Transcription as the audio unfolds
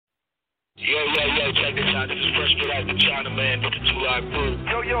Check this out. This is Fresh Straight Out the China Man with the 2-Live Crew.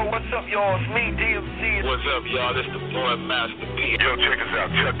 Yo, what's up, y'all? It's me, DMC. What's up, y'all? This the boy Master P. Yo, check us out.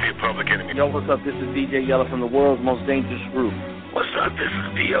 Chuck the Public Enemy. Yo, what's up? This is DJ Yella from the world's most dangerous group. What's up? This is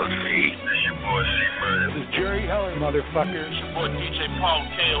DOC. Hey, your boy C-Murder. This is Jerry Heller, motherfucker. It's your boy DJ Paul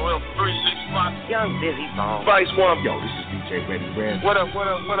KOL 365. Young Busy Bone. Vice One. Yo, this is DJ Ready Red. What up?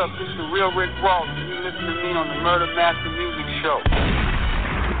 This is the real Rick Ross. You listen to me on the Murder Master Music Show.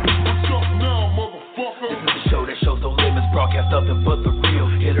 What's up now, motherfucker? This is the show that shows no limits, broadcast nothing but the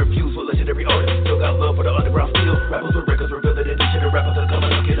real. Interviews with legendary artists, still got love for the underground steel. Rappers with records reveal that addition to rappers that are coming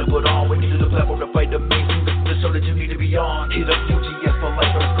up, get them put on. We need a platform to fight the mainstream. This is the show that you need to be on. Hit up UGS for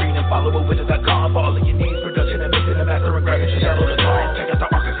life on the screen and follow over.com for all of your needs. Production and mixing and mastering, cracking shit out on the time. Check out the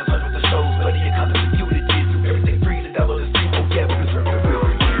archives and hundreds of shows, plenty of content for you to dig through. Everything free to download and stream. Oh yeah, we deserve the real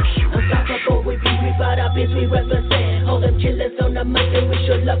reviews. Unstoppable, we be, we fight our biz, we represent. All them killers on the mic, and we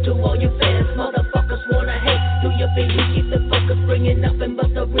show love to all you fans. Motherfuckers wanna hate, do your thing, we keep the focus. Bringing nothing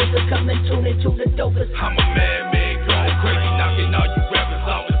but the rhythm, come and tune into the dopest. I'm a man, going crazy, knocking all you rappers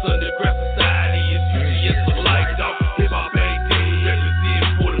off. It's underground society, it's UGS for life, dog. Hip-hop AD,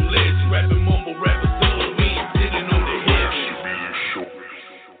 represent for them legends. Rapping mumble rappers, so we ain't sitting on the head.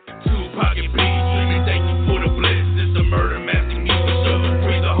 Two pocket beats, dreaming, thank you for the bless. It's the Murder Master Music Show.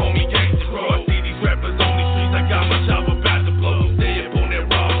 Free the homie gangsters, bro. I see these rappers on these streets, I got my chop about to blow. Stay up on that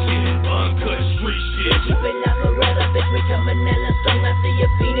raw shit, uncut street shit. Keep it like a rather, bitch, we coming hella strong. I see you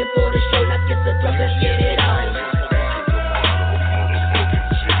feeding for the show like it's a drug, let's get it on.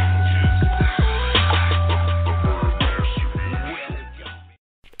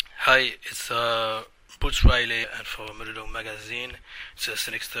 Hi, it's Boots Riley and for Murder Dog Magazine. It's a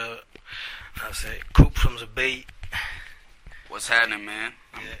Sinixta. I say Coup from the Bay. What's happening, man?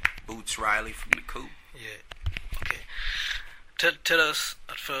 I'm Yeah. Boots Riley from the Coup. Yeah. Okay. Tell us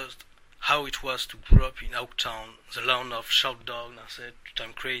at first how it was to grow up in Oaktown, the land of Shout Dog, I said,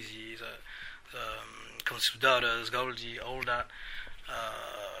 Time Crazy, the Concept Daughters, Goldie, all that.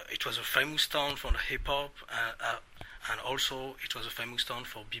 It was a famous town for the hip hop, and also it was a famous town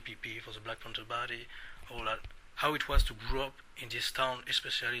for BPP, for the Black Panther Party, all that. How it was to grow up in this town,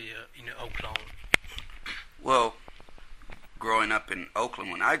 especially in Oakland. Well, growing up in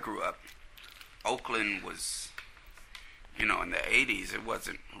Oakland, when I grew up, Oakland was, in the 80s, it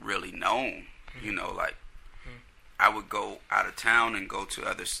wasn't really known. I would go out of town and go to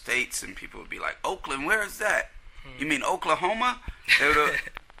other states, and people would be like, Oakland, where is that? You mean Oklahoma?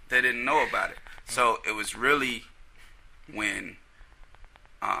 They didn't know about it. So it was really when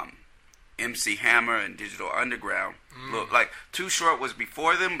MC Hammer and Digital Underground, like Too Short was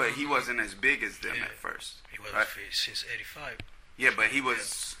before them, but he wasn't as big as them at first. He was right? Since 85. Yeah, but he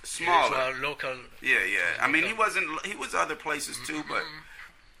was smaller. Local. Yeah. I mean, he was other places too, but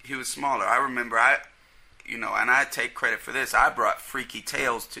he was smaller. I remember and I take credit for this. I brought Freaky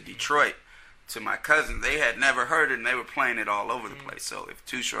Tales to Detroit to my cousins. They had never heard it, and they were playing it all over the place. So if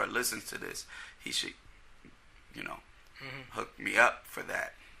Too Short listens to this, he should, hook me up for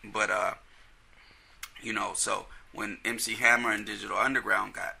that. But, so when MC Hammer and Digital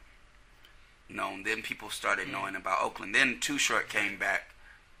Underground got known, then people started knowing about Oakland. Then Too Short came back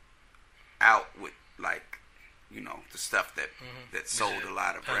out with, like, the stuff that sold a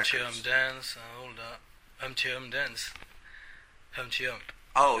lot of records. MTM Dance and all that. MTM Dance. MTM.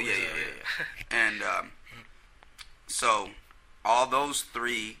 Oh, yeah. And so all those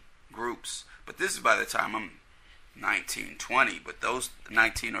three groups, but this is by the time I'm 19, 20, but those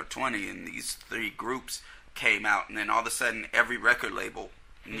 19 or 20 and these three groups came out, and then all of a sudden every record label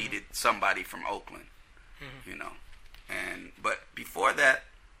needed somebody from Oakland, but before that,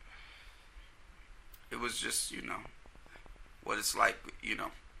 it was just, what it's like,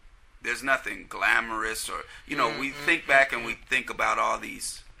 there's nothing glamorous or, we think back and we think about all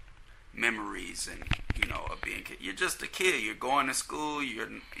these memories and, of being kid. You're just a kid. You're going to school. You're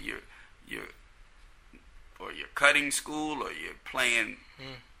cutting school, or you're playing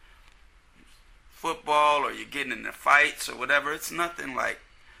football, or you're getting into fights or whatever. It's nothing like,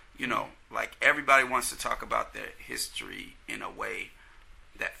 like everybody wants to talk about their history in a way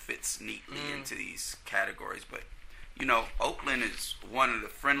that fits neatly into these categories, but Oakland is one of the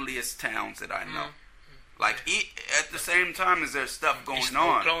friendliest towns that I know. Like, at the same time as there's stuff going East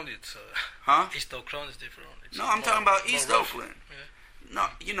on. Oakland, it's, East Oakland is different. It's I'm talking about East rough. Oakland.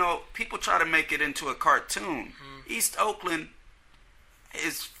 Yeah. No, people try to make it into a cartoon. East Oakland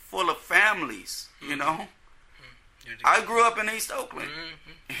is full of families, I grew up in East Oakland.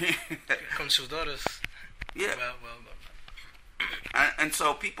 Consultores. Yeah. And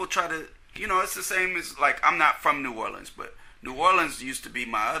so people try to, it's the same as, like, I'm not from New Orleans, but New Orleans used to be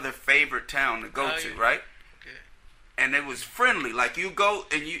my other favorite town to go to, right? Okay. And it was friendly. Like you go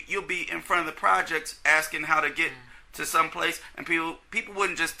and you'll be in front of the projects asking how to get to some place, and people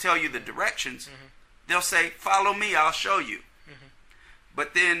wouldn't just tell you the directions. They'll say, "Follow me, I'll show you."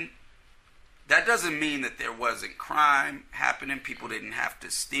 But then that doesn't mean that there wasn't crime happening. People didn't have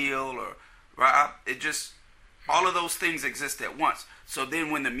to steal or rob. It just all of those things exist at once. So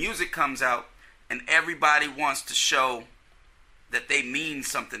then when the music comes out and everybody wants to show that they mean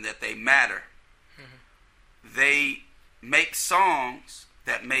something, that they matter, they make songs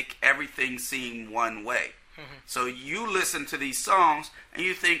that make everything seem one way. So you listen to these songs and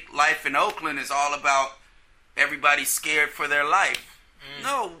you think life in Oakland is all about everybody scared for their life.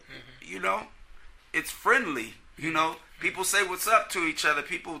 No, you know, it's friendly. You know, people say what's up to each other.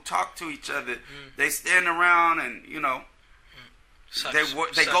 People talk to each other. They stand around and, you know,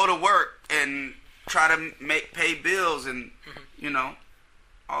 they go to work and try to pay bills and, you know,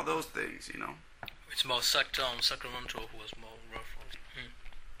 all those things, you know. It's more Sacramento who was more rough.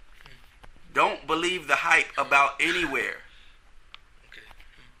 Don't believe the hype about anywhere. Okay.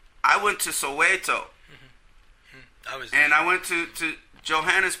 I went to Soweto. I went to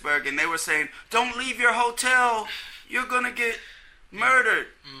Johannesburg, and they were saying, "Don't leave your hotel. You're going to get murdered."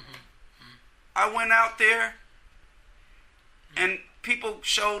 I went out there, and people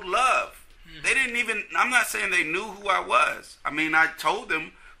showed love. They didn't even, I'm not saying they knew who I was. I mean, I told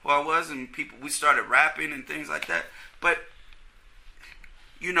them who I was, and we started rapping and things like that. But,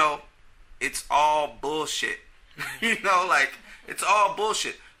 you know, it's all bullshit. You know, like, it's all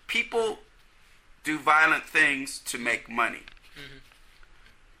bullshit. People do violent things to make money.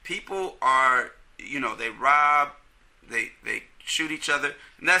 People are, you know, they rob, they shoot each other.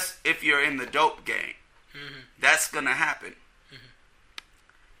 And that's if you're in the dope game. That's going to happen.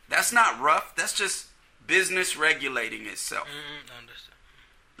 That's not rough. That's just business regulating itself. I understand.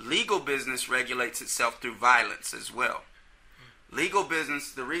 Legal business regulates itself through violence as well. Legal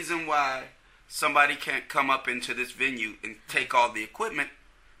business, the reason why somebody can't come up into this venue and take all the equipment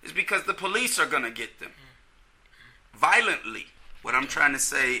is because the police are going to get them. Violently. What I'm trying to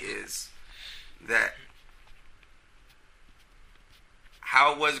say is that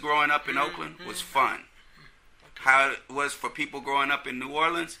how it was growing up in Oakland was fun. How it was for people growing up in New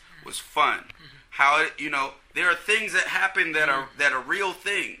Orleans was fun. How it, you know, there are things that happen that are real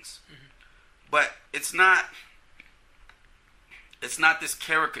things. But it's not this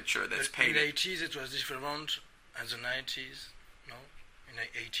caricature that's painted. In the 80s it was different, and the 90s, no? In the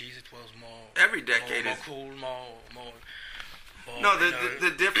 80s it was more... Every decade more is... cool, more no, the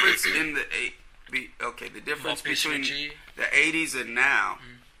difference in the difference between the 80s and now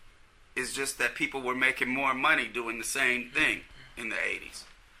is just that people were making more money doing the same thing in the 80s.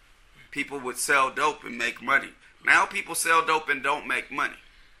 People would sell dope and make money. Now people sell dope and don't make money.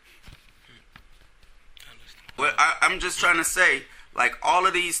 Well, I'm just trying to say, like, all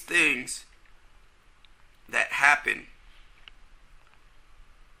of these things that happen,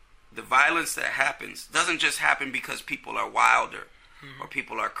 the violence that happens doesn't just happen because people are wilder or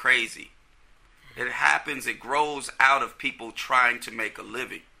people are crazy. It happens, it grows out of people trying to make a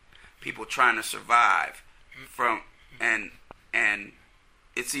living, people trying to survive from, and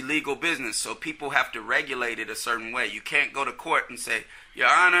it's illegal business, so people have to regulate it a certain way. You can't go to court and say, "Your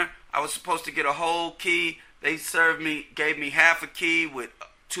Honor, I was supposed to get a whole key. They gave me half a key with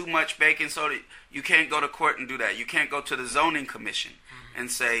too much baking soda." You can't go to court and do that. You can't go to the zoning commission and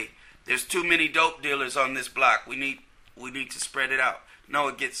say, "There's too many dope dealers on this block. We need to spread it out." No,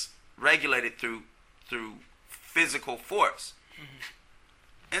 it gets regulated through physical force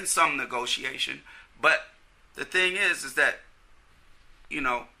and some negotiation. But the thing is that, you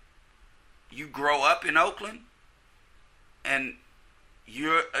know, you grow up in Oakland and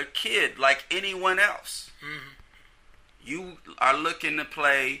you're a kid like anyone else. You are looking to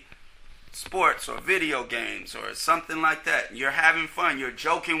play sports or video games or something like that. You're having fun. You're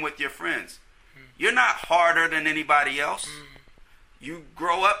joking with your friends. You're not harder than anybody else. You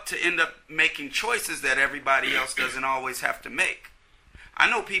grow up to end up making choices that everybody else doesn't always have to make. I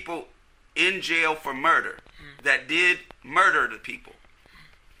know people in jail for murder that did murder to people.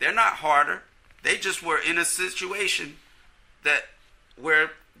 They're not harder. They just were in a situation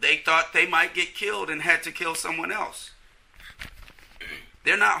where they thought they might get killed and had to kill someone else.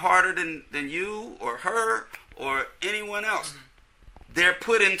 They're not harder than you or her or anyone else. They're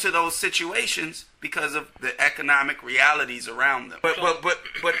put into those situations because of the economic realities around them. But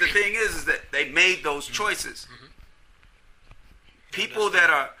the thing is that they made those choices. People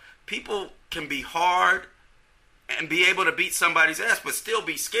can be hard and be able to beat somebody's ass but still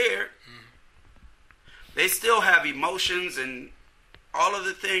be scared. they still have emotions and all of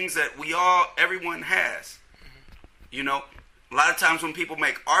the things that everyone has. You know, a lot of times when people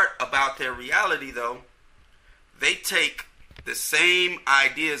make art about their reality, though, they take the same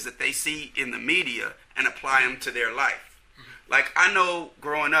ideas that they see in the media and apply them to their life. Like, I know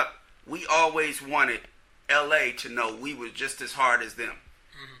growing up, we always wanted LA to know we were just as hard as them.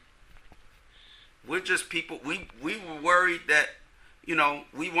 We're just people. We were worried that, you know,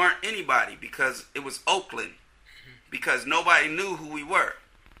 we weren't anybody because it was Oakland, because nobody knew who we were.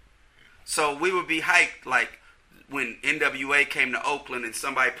 So we would be hyped, like when NWA came to Oakland and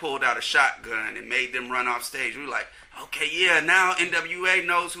somebody pulled out a shotgun and made them run off stage. We were like, okay, yeah, now NWA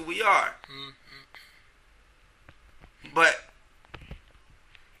knows who we are. But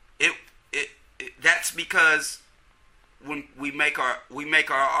that's because when we make our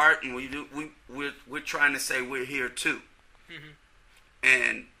art and we're trying to say we're here too.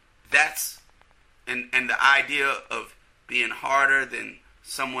 And that's and the idea of being harder than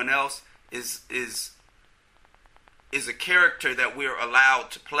someone else is a character that we're allowed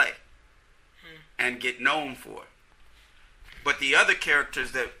to play and get known for. But the other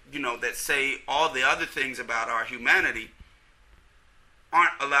characters that, you know, that say all the other things about our humanity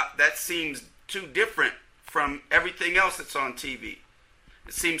aren't allowed. That seems too different from everything else that's on TV.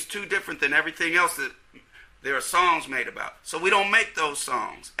 It seems too different than everything else that there are songs made about. So we don't make those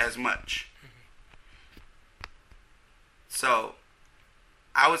songs as much. So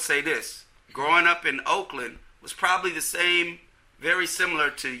I would say this. Growing up in Oakland was probably the same, very similar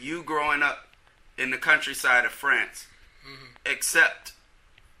to you growing up in the countryside of France. Except,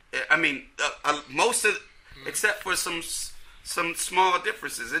 I mean, most of, except for some small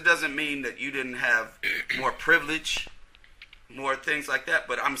differences. It doesn't mean that you didn't have more privilege, more things like that.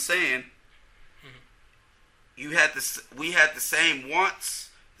 But I'm saying, we had the same wants,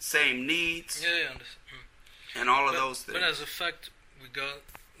 the same needs, and all of those things. But as a fact, we got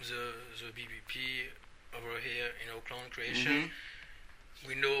the BBP over here in Oakland creation.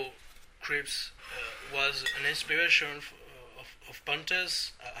 We know Crips was an inspiration of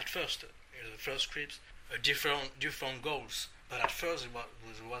Panthers at first. The first Crips, different goals, but at first it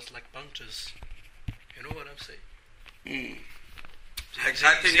was like Panthers. You know what I'm saying? I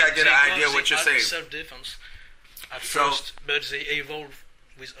think I get an idea what you're saying. Self-defense at first, but they evolved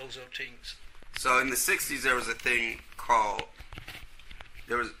with other things. So in the 60s, there was a thing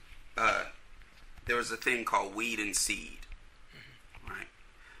called weed and seed, right?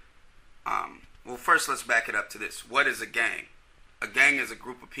 Well, first let's back it up to this. What is a gang? A gang is a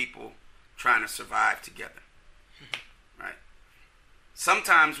group of people trying to survive together, right?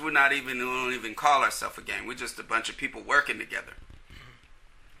 Sometimes we don't even call ourselves a gang. We're just a bunch of people working together,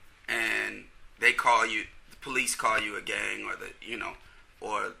 and they call you, the police call you a gang, or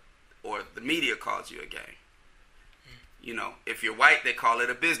the media calls you a gang. You know, if you're white, they call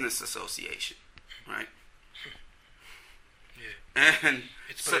it a business association, right? And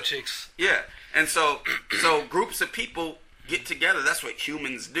it's politics. Yeah, and so groups of people get together. That's what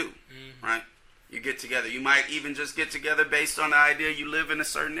humans do, right? You get together. You might even just get together based on the idea you live in a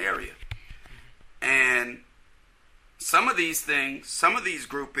certain area. And some of these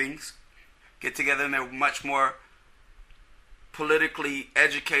groupings get together and they're much more politically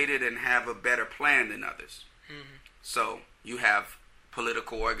educated and have a better plan than others. So you have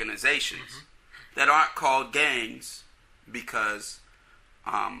political organizations that aren't called gangs because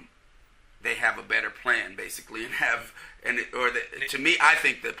they have a better plan, basically, to me, I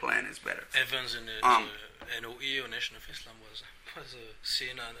think the plan is better. Evans in the NOE or Nation of Islam was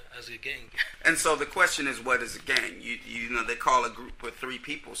seen as a gang. And so the question is, what is a gang? You know, they call a group of 3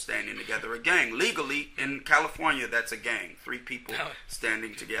 people standing together a gang. Legally, in California, that's a gang. 3 people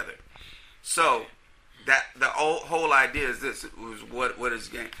standing together. So that the whole idea is this: what is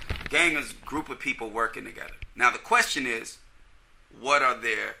gang? Gang is a group of people working together. Now the question is, what are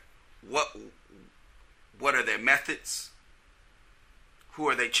their methods? Who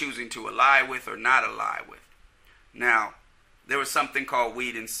are they choosing to ally with or not ally with? Now, there was something called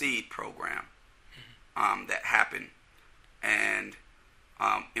Weed and Seed program that happened, and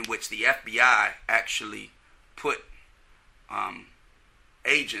in which the FBI actually put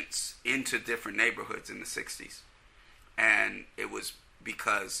agents into different neighborhoods in the 60s. And it was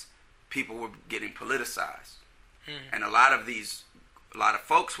because people were getting politicized. And a lot of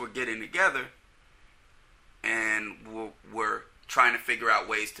folks were getting together and were trying to figure out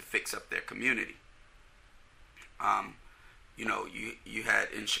ways to fix up their community. You know, you had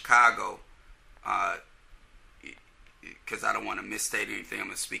in Chicago, because I don't want to misstate anything, I'm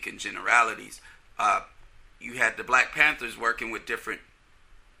going to speak in generalities. You had the Black Panthers working with different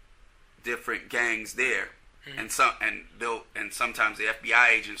different gangs there, and sometimes the FBI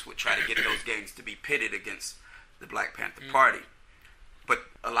agents would try to get those gangs to be pitted against the Black Panther Party. But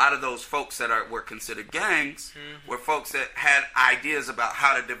a lot of those folks that were considered gangs were folks that had ideas about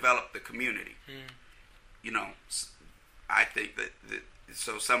how to develop the community. You know, I think that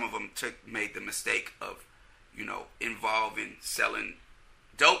so some of them made the mistake of, you know, involving selling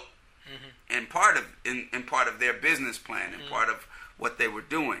dope and part of their business plan and part of what they were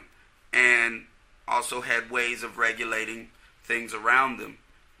doing, and also had ways of regulating things around them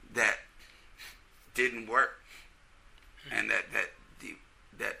that didn't work and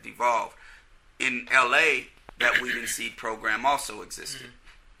that devolved. In LA, that weed and seed program also existed.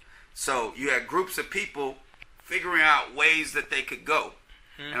 So you had groups of people figuring out ways that they could go,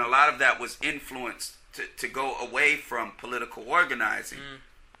 and a lot of that was influenced to go away from political organizing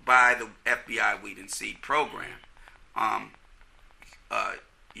by the FBI weed and seed program.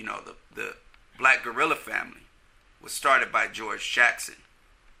 You know, the Black Guerrilla Family was started by George Jackson.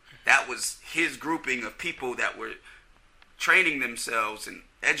 That was his grouping of people that were training themselves and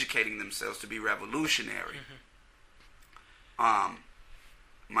educating themselves to be revolutionary.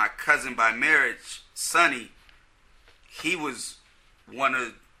 My cousin by marriage, Sonny, he was one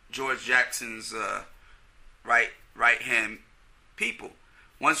of George Jackson's right hand people.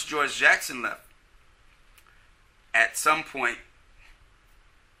 Once George Jackson left, at some point,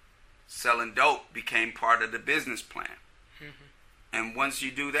 selling dope became part of the business plan. And once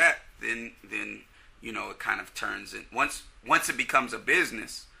you do that, then you know, it kind of turns in. Once it becomes a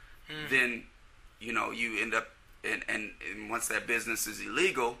business, then, you know, you end up, and once that business is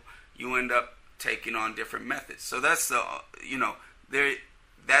illegal, you end up taking on different methods. So that's the, you know,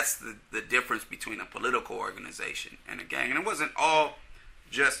 that's the difference between a political organization and a gang. And it wasn't all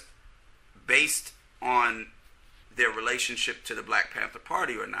just based on their relationship to the Black Panther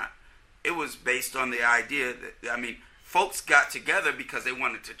Party or not. It was based on the idea that, I mean, folks got together because they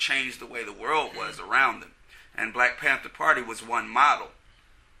wanted to change the way the world was around them. And Black Panther Party was one model.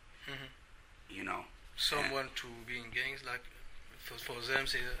 You know. Some want to be in gangs, like, for them,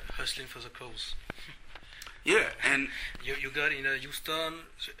 they're hustling for the cause. Yeah, and you got in Houston,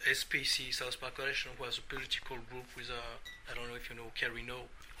 SPC, South Park Coalition, was a political group with, I don't know if you know, Kerry No,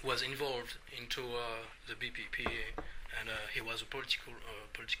 who was involved into the BPP, and he was a political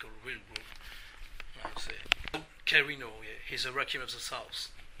real group, I would say. Kerry No, yeah, he's a Rakim of the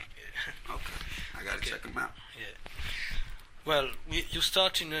South. Yeah. Okay, I gotta check him out. Yeah. Well, you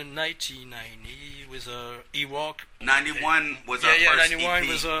start in 1990 with Iraq. 91 was our first 91 EP.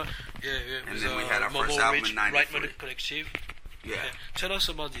 Was and then we had our first album in 93. Right Mother Collective. Yeah. Tell us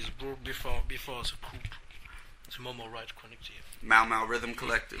about this group before the Coup, the Momo Right Collective. Mau Rhythm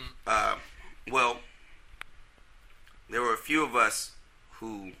Collective. Well, there were a few of us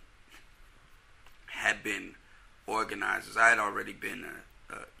who had been organizers. I had already been a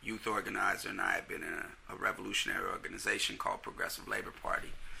youth organizer, and I had been in a revolutionary organization called Progressive Labor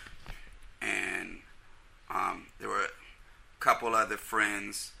Party. And there were a couple other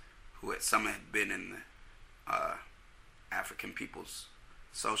friends some had been in the African People's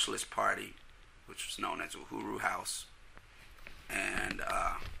Socialist Party, which was known as Uhuru House, and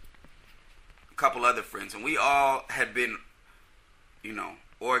a couple other friends. And we all had been, you know,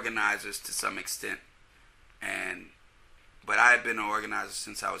 organizers to some extent. But I had been an organizer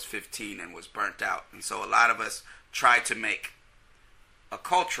since I was 15 and was burnt out. And so a lot of us tried to make a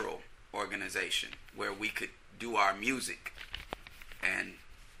cultural organization where we could do our music and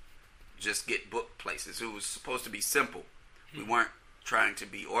just get booked places. It was supposed to be simple. We weren't trying to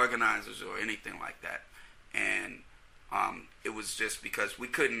be organizers or anything like that. And it was just because we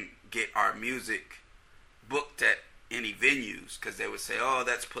couldn't get our music booked at any venues because they would say, oh,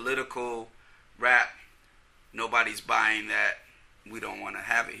 that's political rap. Nobody's buying that. We don't want to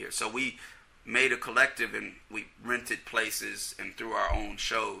have it here. So we made a collective and we rented places and threw our own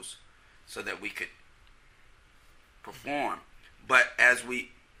shows so that we could perform. But as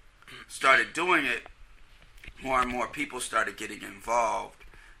we started doing it, more and more people started getting involved,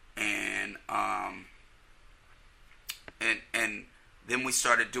 and then we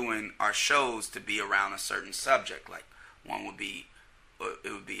started doing our shows to be around a certain subject. Like one would be,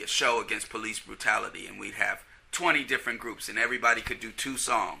 it would be a show against police brutality, and we'd have 20 different groups, and everybody could do 2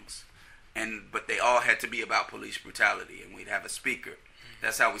 songs, but they all had to be about police brutality, and we'd have a speaker.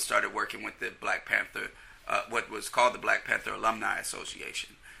 That's how we started working with the Black Panther, what was called the Black Panther Alumni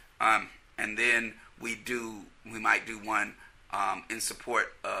Association. And then we might do one in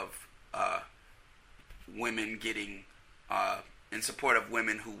support of women getting, in support of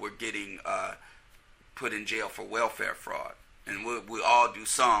women who were getting put in jail for welfare fraud. and we all do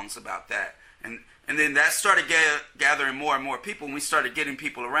songs about that. And then that started gathering more and more people, and we started getting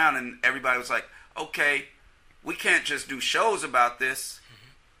people around, and everybody was like, okay, we can't just do shows about this.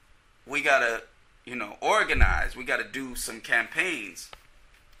 We gotta, organize. We gotta do some campaigns.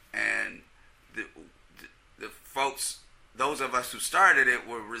 And the folks, those of us who started it,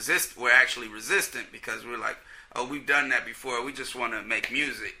 were actually resistant, because we're like, oh, we've done that before. We just want to make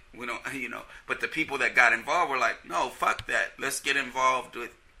music. We don't, But the people that got involved were like, no, fuck that. Let's get involved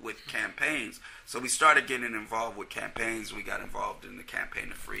with campaigns. So we started getting involved with campaigns. We got involved in the campaign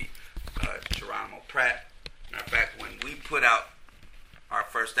to free Geronimo Pratt. Matter of fact, when we put out our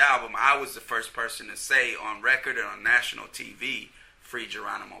first album, I was the first person to say on record and on national TV, free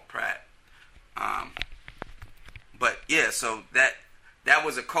Geronimo Pratt. But yeah, so that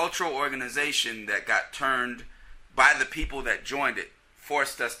was a cultural organization that got turned by the people that joined it,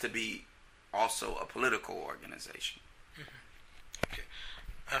 forced us to be also a political organization. Okay.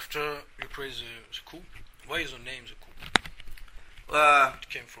 After you create the Coup, why is the name the Coup? It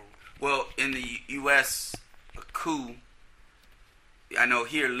came from. Well, in the U.S., a coup, I know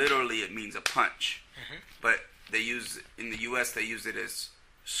here literally it means a punch, but in the U.S. they use it as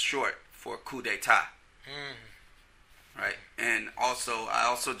short for coup d'etat, right? And I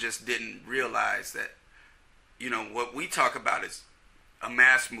also just didn't realize that, what we talk about is a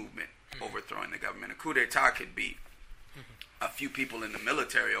mass movement overthrowing the government. A coup d'etat could be a few people in the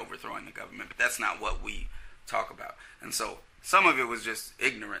military overthrowing the government, but that's not what we talk about. And so some of it was just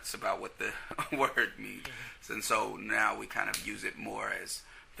ignorance about what the word means. And so now we kind of use it more as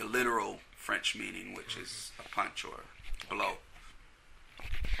the literal French meaning, which is a punch or a blow.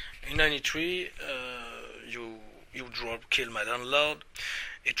 In '93, you dropped Kill My Landlord.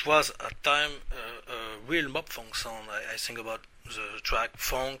 It was at time a real mob funk sound. I think about the track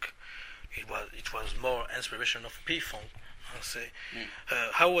Funk. It was more inspiration of P-Funk, I'll say.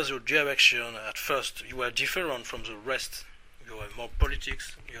 How was your direction at first? You were different from the rest. You were more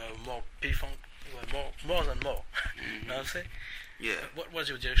politics, you were more P-Funk, you were more than more. I'll say? Yeah. What was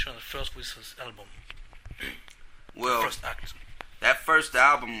your direction at first with this album? Well, first act. That first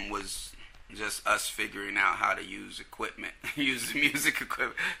album was just us figuring out how to use equipment, use the music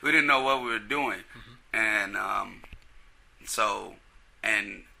equipment. We didn't know what we were doing. And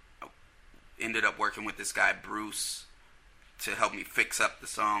ended up working with this guy, Bruce, to help me fix up the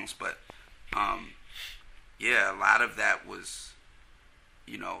songs. But, yeah, a lot of that was,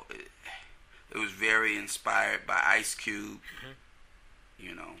 it was very inspired by Ice Cube,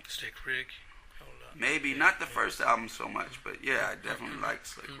 Slick Rick. Maybe not the first album so much, but yeah, I definitely like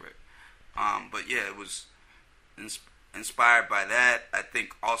Slick Rick. But yeah, it was inspired by that. I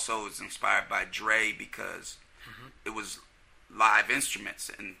think also it was inspired by Dre, because it was live instruments,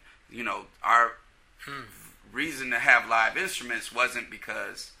 and our reason to have live instruments wasn't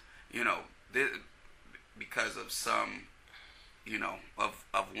because because of some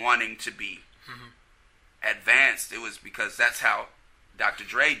of wanting to be advanced. It was because that's how Dr.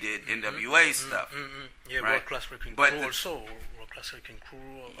 Dre did NWA stuff. Yeah, right? World Class Wrecking Crew also. World Class Wrecking Crew,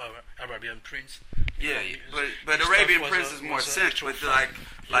 Arabian Prince. Yeah, but Arabian Prince is more synth, but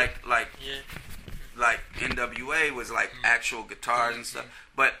like NWA was like actual guitars and stuff.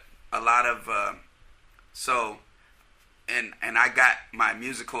 But a lot of and I got my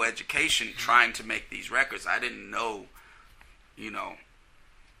musical education trying to make these records. I didn't know,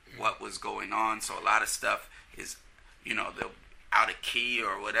 what was going on. So a lot of stuff is, the out of key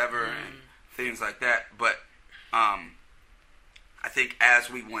or whatever and things like that. But I think as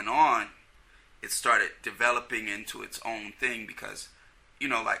we went on, it started developing into its own thing, because,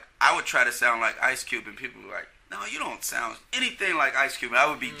 like I would try to sound like Ice Cube and people were like, no, you don't sound anything like Ice Cube. And I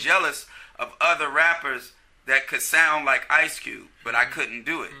would be jealous of other rappers that could sound like Ice Cube, but I couldn't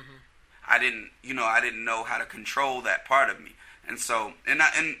do it. I didn't know how to control that part of me. And so, and I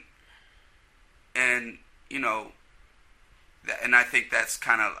think that's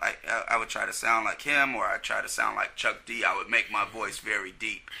kind of like, I would try to sound like him, or I try to sound like Chuck D. I would make my voice very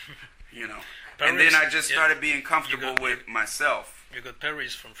deep, And then I just started being comfortable with myself. You got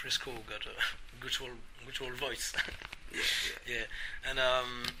Paris from Frisco, got a good old voice. Yeah. And I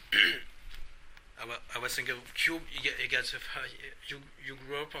was thinking of Cube. You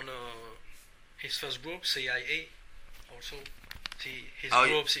grew up on his first group, CIA, also.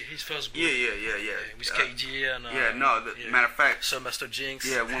 His first group. Yeah. With KD and. Matter of fact. Sir Master Jinx.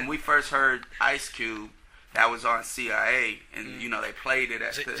 Yeah, when we first heard Ice Cube, that was on CIA, and they played it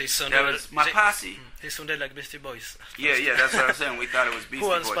at that was my posse. They sounded like Beastie Boys. Yeah, that's what I'm saying. We thought it was Beastie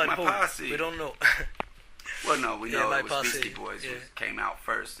Boys. My posse. We don't know. Well, no, we know it was Beastie Boys. Came out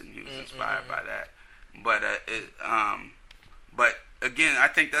first, and he was inspired by that. But But again, I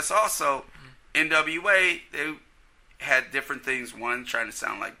think that's also NWA. They had different things. One trying to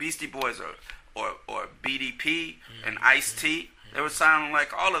sound like Beastie Boys or BDP and Ice-T. They were sounding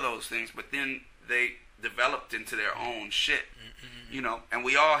like all of those things, but then they developed into their own shit, you know. And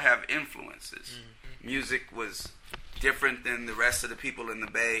we all have influences. Music was different than the rest of the people in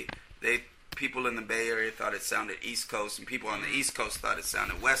the Bay. People in the Bay Area thought it sounded East Coast, and people on the East Coast thought it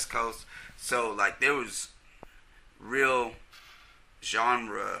sounded West Coast. So like there was real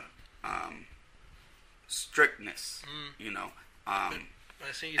genre strictness, you know.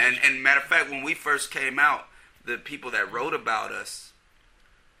 And matter of fact, when we first came out, the people that wrote about us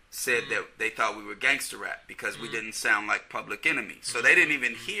said that they thought we were gangster rap because we didn't sound like Public Enemy. So they didn't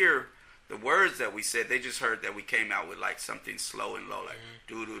even hear the words that we said. They just heard that we came out with like something slow and low, like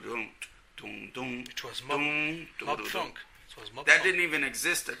doo doo doo doo doo. It was mob funk. That didn't even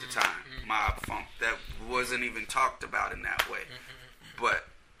exist at the time. Mob funk. That wasn't even talked about in that way. But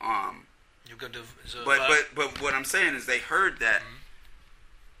you got the but what I'm saying is they heard that.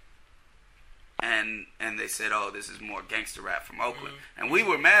 And they said, oh, this is more gangster rap from Oakland. And we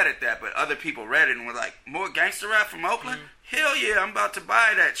were mad at that, but other people read it and were like, more gangster rap from Oakland? Hell yeah, I'm about to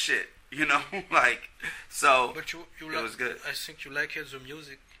buy that shit. You know? Like, so but you it was good. I think you like the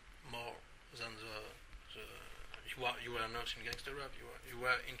music more than the you were not in gangster rap. You were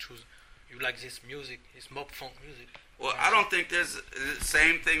into, you like this music, this mob funk music. Well, I don't think there's the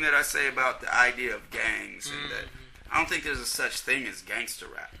same thing that I say about the idea of gangs. And that I don't think there's a such thing as gangster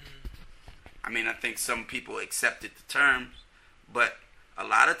rap. I mean, I think some people accepted the terms, but a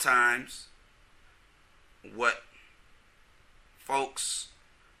lot of times, what folks,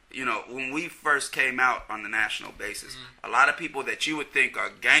 you know, when we first came out on the national basis, a lot of people that you would think are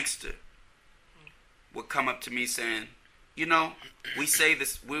gangster would come up to me saying, you know, we say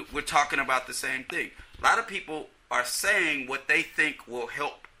this, we're talking about the same thing. A lot of people are saying what they think will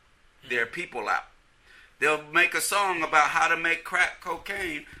help their people out. They'll make a song about how to make crack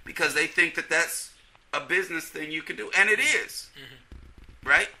cocaine because they think that that's a business thing you can do. And it is.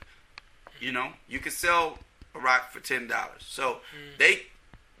 Right? You know, you can sell a rock for $10. So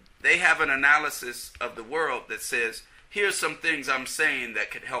they have an analysis of the world that says, here's some things I'm saying that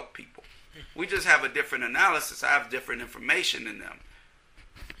could help people. We just have a different analysis. I have different information in them.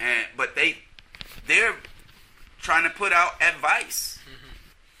 But they're trying to put out advice.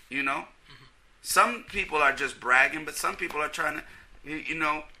 You know? Some people are just bragging, but some people are trying to, you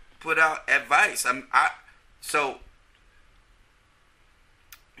know, put out advice. So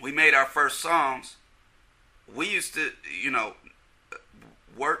we made our first songs. We used to, you know,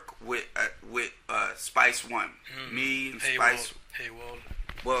 work with Spice One. Me and Spice. Hayward.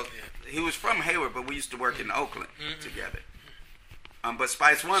 Well, he was from Hayward, but we used to work in Oakland together. But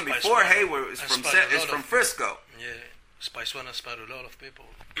Spice One before Hayward is from Frisco. Yeah, Spice One inspired a lot of people.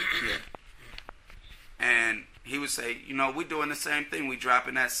 Yeah. And he would say, you know, we're doing the same thing. We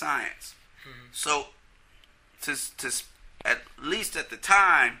dropping that science. So, to at least at the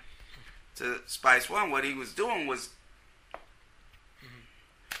time, to Spice One, what he was doing was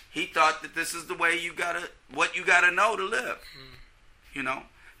he thought that this is the way what you gotta know to live. You know.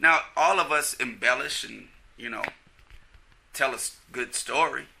 Now all of us embellish and, you know, tell a good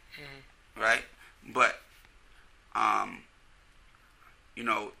story, right? But you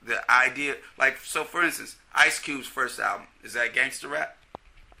know, the idea, like, so for instance, Ice Cube's first album, is that gangster rap?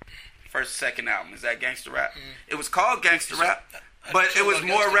 Second album, is that gangster rap? It was called gangster rap, but it was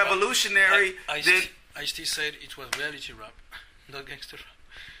more revolutionary than... Ice-T said it was reality rap, not gangster rap.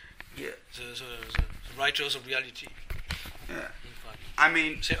 Yeah. The writers of reality. Yeah. I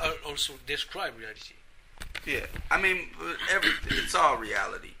mean... They also describe reality. Yeah. I mean, it's all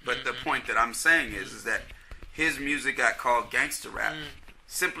reality. But the point that I'm saying is that his music got called gangster rap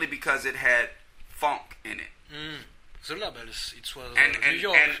simply because it had funk in it. The labels, it was New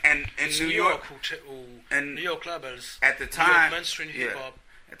York, and New York, and New York labels. At the time, mainstream hip hop.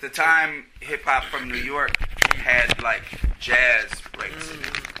 At the time, hip hop from New York had like jazz breaks in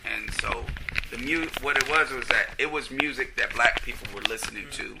it, and so what it was that it was music that black people were listening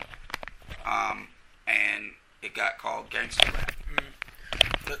to, and it got called gangster rap.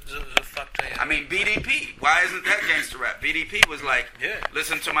 The fact I mean, BDP. Why isn't that gangster rap? BDP was like,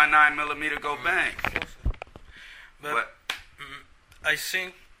 listen to my 9mm go bang. But I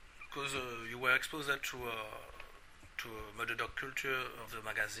think because you were exposed to Murder Dog culture of the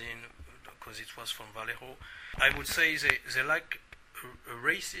magazine, because it was from Vallejo, I would say they like a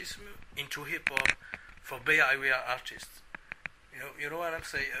racism into hip hop for Bay Area artists. You know what I'm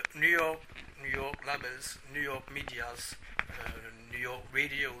saying? New York labels, New York medias, New York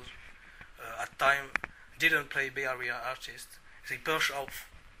radios, at time didn't play Bay Area artists. They push off.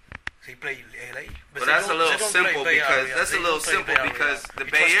 They play LA. But that's a little simple because the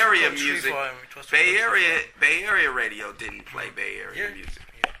Bay Area music, Bay Area radio didn't play Bay Area music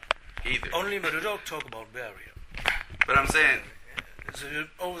either. Only but they don't talk about Bay Area. But I'm saying,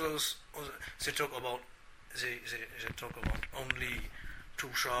 all those they talk about only Too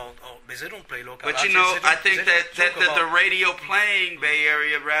Short, but they don't play local. But artists. I think that the radio playing Bay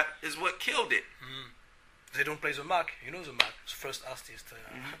Area rap is what killed it. They don't play the Mac. You know the Mac, the first artist.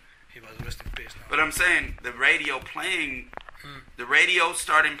 He was rest in peace now. But I'm saying the radio playing, the radio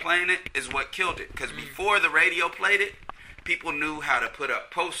starting playing it is what killed it. Because before the radio played it, people knew how to put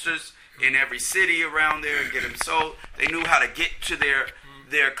up posters in every city around there and get them sold. They knew how to get to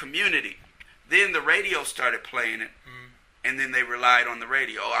their community. Then the radio started playing it, and then they relied on the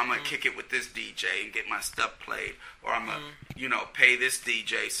radio. Oh, I'm gonna kick it with this DJ and get my stuff played, or I'm gonna pay this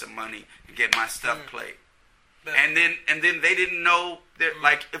DJ some money and get my stuff played. And then they didn't know that.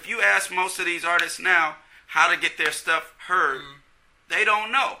 Like, if you ask most of these artists now how to get their stuff heard, they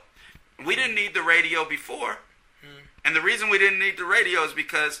don't know. We didn't need the radio before, and the reason we didn't need the radio is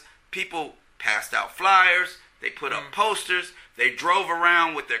because people passed out flyers, they put up posters, they drove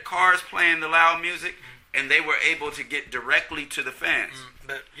around with their cars playing the loud music, and they were able to get directly to the fans.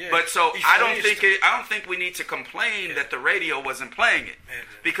 But so I don't think we need to complain that the radio wasn't playing it,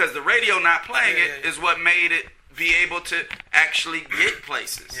 because the radio not playing it is what made it be able to actually get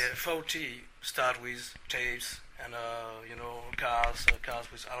places. 40 start with tapes and cars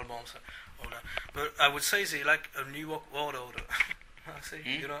with albums, all that. But I would say they like a New York world order. I say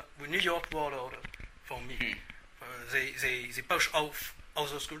New York world order for me. They push off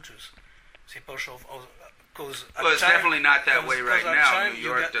other cultures. They push off other. Well, it's definitely not that way right now. New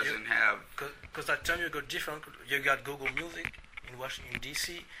York doesn't have. Because that time you got different. You got Google Music in Washington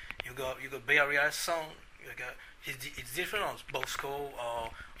D.C. You got Bay Area sound. You got it's different on Bosco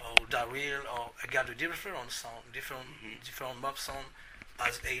or Darryl, or I got a different sound, different mob sound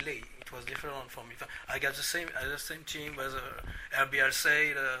as LA. It was different for me. I got the same thing with RBL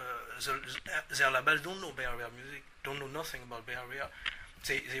say their label don't know Bay Area music, don't know nothing about Bay Area.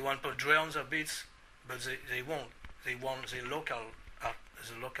 They want to put Dre on their beats. But they won't. They want the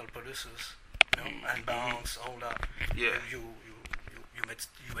local producers, and bounce, all that. Yeah. You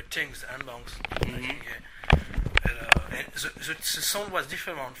met things and bounce. And the sound was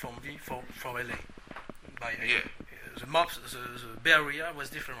different from LA. The maps, the Bay Area was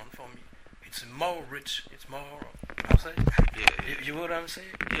different for me. It's more rich. It's more. I'm saying. You know what I'm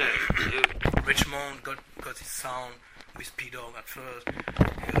saying? Yeah. Richmond got its sound with P-Dog at first.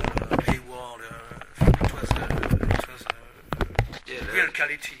 Hayward. It was real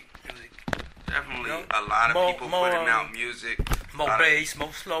quality music. Definitely a lot of people putting out music. More bass,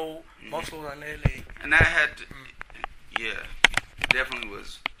 more slow than LA. And that had to, definitely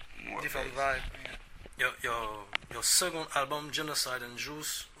was more different vibe. Your second album, Genocide and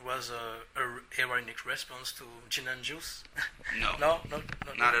Juice, was a ironic response to Gin and Juice. No,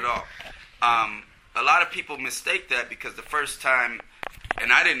 not at all. A lot of people mistake that because the first time,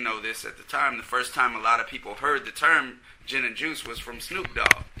 and I didn't know this at the time, the first time a lot of people heard the term gin and juice was from Snoop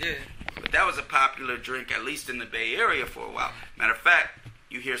Dogg. Yeah. But that was a popular drink, at least in the Bay Area for a while. Matter of fact,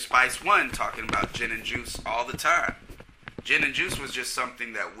 you hear Spice One talking about gin and juice all the time. Gin and juice was just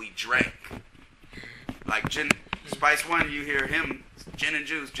something that we drank. Like Spice One, you hear him, gin and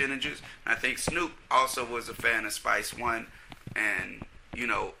juice. And I think Snoop also was a fan of Spice One, and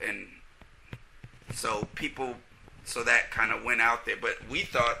so that kind of went out there. But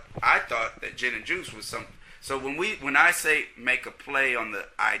I thought that gin and juice was something. So when I say make a play on the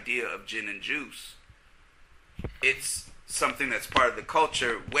idea of gin and juice, it's something that's part of the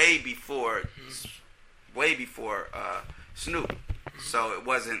culture way before Snoop. So it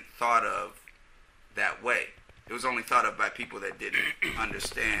wasn't thought of that way. It was only thought of by people that didn't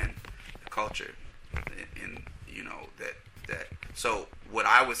understand the culture, and that. So what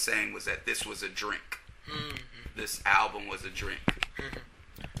I was saying was that this was a drink. This album was a drink,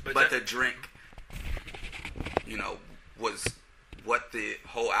 but the drink, was what the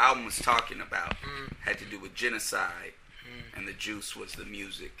whole album was talking about. Had to do with genocide, and the juice was the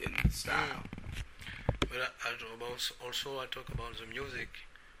music and the style. But I talk about the music.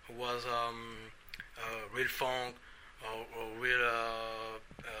 Was real funk or real.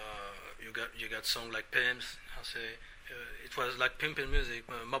 You got song like Pimps. I say it was like pimping music,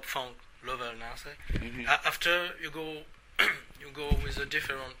 mob funk level. Now say after you go with a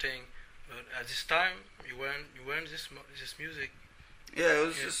different thing. But at this time, you weren't this music. Yeah, it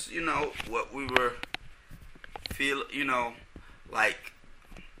was just what we were feel. Like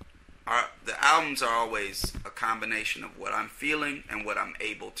the albums are always a combination of what I'm feeling and what I'm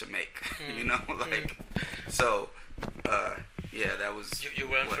able to make. You know, like so. Yeah, that was. You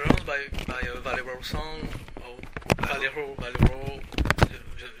were influenced by a Vallejo song or Vallejo.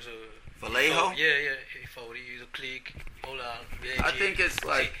 Vallejo? Yeah. He thought the click, all that. Yeah, I think it's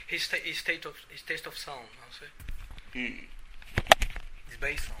like his taste of sound. I say. His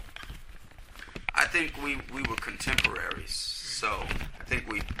bass sound. I think we were contemporaries, so I think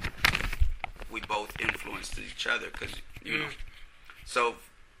we both influenced each other because you know. So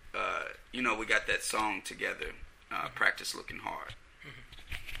you know, we got that song together. Practice Looking Hard.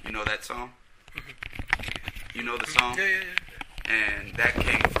 You know that song? You know the song? Yeah. And that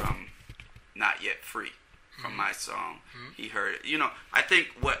came from Not Yet Free, from my song. He heard it. You know, I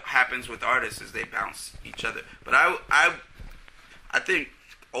think what happens with artists is they bounce each other. But I think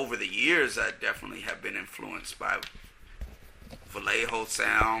over the years I definitely have been influenced by Vallejo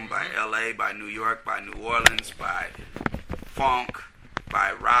sound, by LA, by New York, by New Orleans, by funk,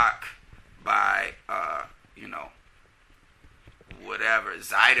 by rock, by you know, whatever,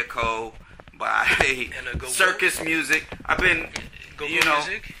 Zydeco, by circus music. I've been, you know,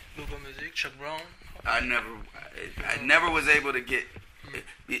 go-go music, Chuck Brown. I never was able to get,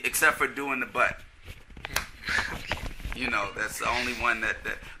 except for doing the butt. You know, that's the only one that.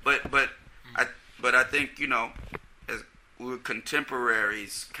 But I think, you know, as we were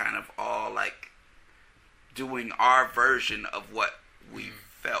contemporaries, kind of all like doing our version of what we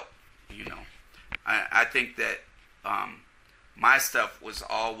felt. You know, I think that my stuff was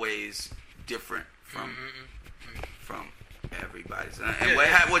always different from everybody's. And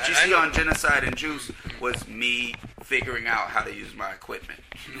what you see on Genocide and Juice was me figuring out how to use my equipment.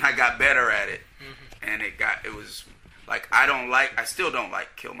 I got better at it, and it was like I still don't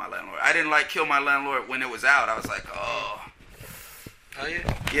like Kill My Landlord. I didn't like Kill My Landlord when it was out. I was like, oh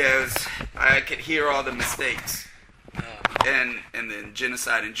yeah. Yeah, it was, I could hear all the mistakes. And then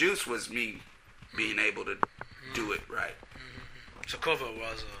Genocide and Juice was me being able to do it right. The cover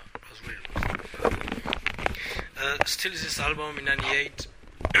was real. Still, this album in '98,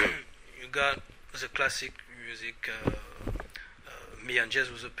 you got the classic music, Me and Jazz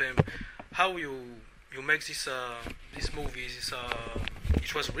with a Pimp. How you make this movie?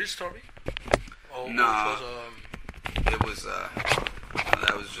 It was a real story? Or no, it was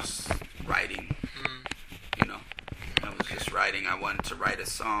that was just writing. You know, that was just writing. I wanted to write a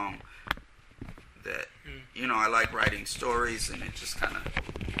song that, you know, I like writing stories, and it just kind of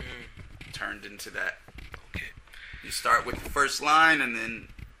turned into that. Okay. You start with the first line, and then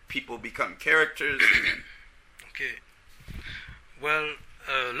people become characters. And then okay. Well,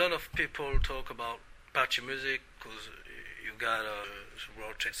 a lot of people talk about party music because you got the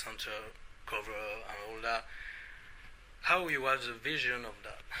World Trade Center cover and all that. How you have the vision of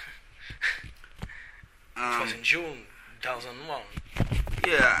that? It was in June 2001.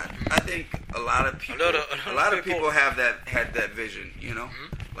 Yeah, I think a lot of people, a lot of people had that vision, you know,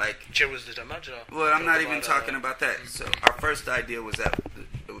 like. Well, I'm not even talking about that. So our first idea was that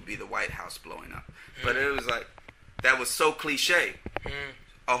it would be the White House blowing up, but it was like that was so cliche.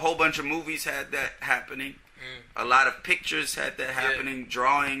 A whole bunch of movies had that happening. A lot of pictures had that happening,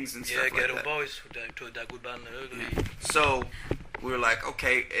 drawings and stuff like that. Ghetto Boys to that good band. So we were like,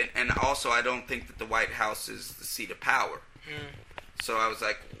 okay, and also I don't think that the White House is the seat of power. So I was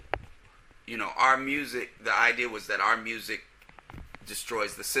like, you know, our music, the idea was that our music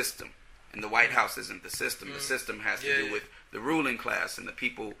destroys the system. And the White House isn't the system. The system has to do with the ruling class and the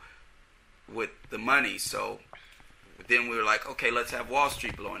people with the money. So then we were like, okay, let's have Wall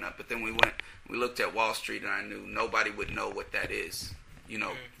Street blowing up. But then we looked at Wall Street, and I knew nobody would know what that is, you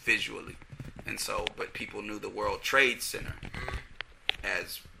know, visually. And so, but people knew the World Trade Center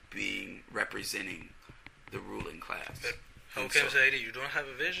as representing the ruling class. But how can you say you don't have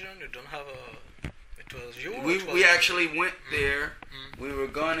a vision? You don't have a... It was you? We actually went there. We were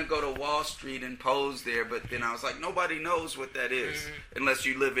going to go to Wall Street and pose there, but then I was like, nobody knows what that is unless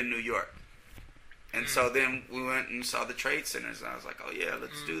you live in New York. And so then we went and saw the trade centers, and I was like, oh yeah,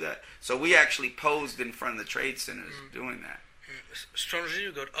 let's do that. So we actually posed in front of the trade centers doing that. Strangely,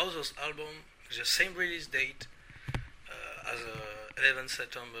 you got all those albums with the same release date as 11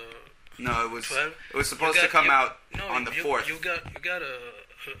 September. No, it was 12. It was supposed to come out on the 4th. You got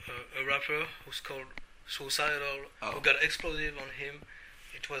a rapper who's called Suicidal, who got explosive on him.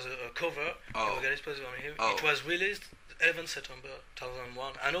 It was a cover. Who got explosive on him. It was released 11 September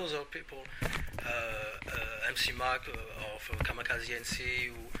 2001. I know there are people, MC Mark of Kamikaze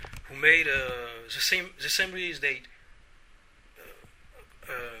NC, who made the same release date.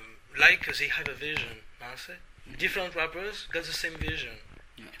 Like they have a vision. Different rappers got the same vision.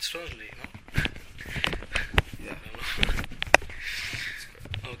 Yeah. It's strangely, no? Yeah.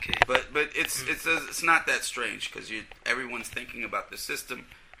 Okay. But it's not that strange because everyone's thinking about the system,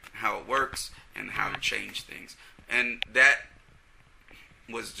 how it works, and how to change things, and that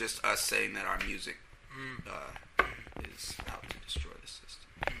was just us saying that our music is out to destroy the system.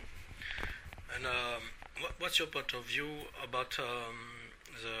 And what's your point of view about the?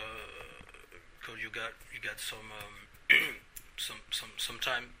 Because you got some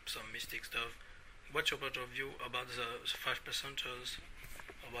mystic stuff. What's your point of view about the 5%ers,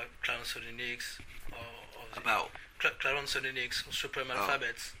 about Clarence Sinix, or about Clarence Sinix, or Supreme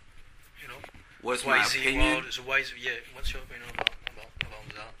Alphabets? You know, what's my opinion? What's your opinion about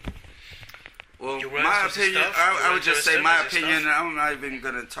that? Well, my opinion, I would just say my opinion. I'm not even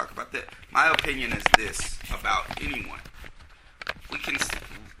going to talk about that. My opinion is this about anyone. We can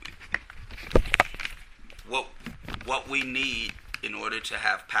what we need in order to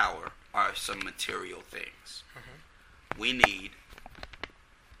have power are some material things. We need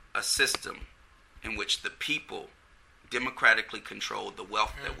a system in which the people democratically control the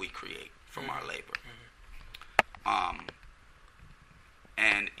wealth that we create from our labor.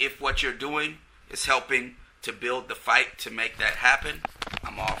 And if what you're doing is helping to build the fight to make that happen,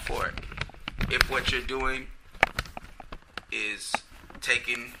 I'm all for it. If what you're doing is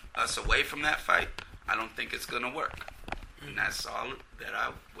taking us away from that fight, I don't think it's going to work. And that's all that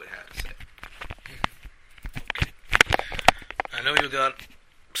I would have to say. Okay. I know you got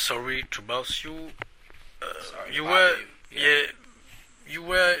sorry to boss you. You were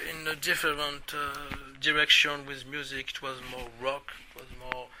in a different direction with music. It was more rock. It was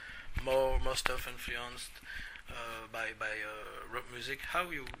more stuff influenced by rock music. How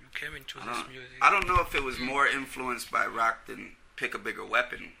you came into this music? I don't know if it was more influenced by rock than Pick a Bigger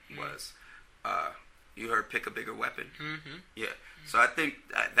Weapon was. You heard Pick a Bigger Weapon? Mm-hmm. Yeah. So I think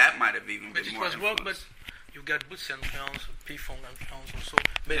that might have even been more influenced. But it was rock, but you got Boots and Clowns, P-Funk and Clowns also.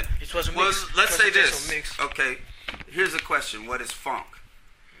 But it was a mix. Well, let's say this. Okay, here's a question. What is funk?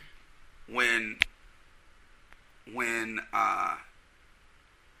 When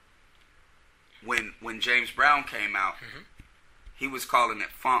James Brown came out, he was calling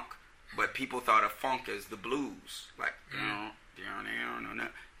it funk, but people thought of funk as the blues, like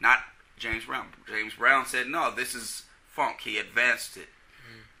not James Brown. James Brown said, no, this is funk. He advanced it.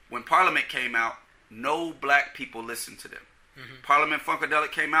 When Parliament came out, no black people listened to them. Parliament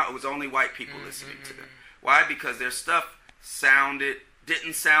Funkadelic came out, it was only white people listening to them. Why? Because their stuff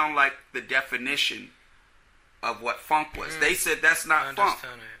didn't sound like the definition of what funk was. They said that's not funk.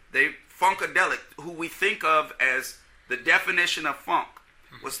 Funkadelic, who we think of as the definition of funk,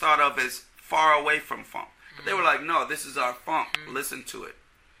 was thought of as far away from funk. But they were like, no, this is our funk. Listen to it.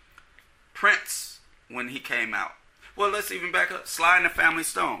 Prince, when he came out. Well, let's even back up. Sly and the Family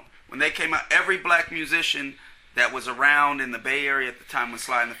Stone. When they came out, every black musician that was around in the Bay Area at the time when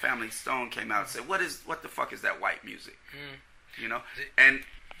Sly and the Family Stone came out said, what the fuck is that white music? You know? And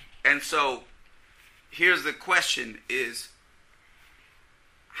so here's the question is,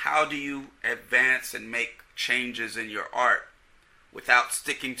 how do you advance and make changes in your art without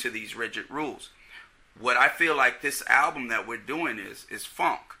sticking to these rigid rules? What I feel like this album that we're doing is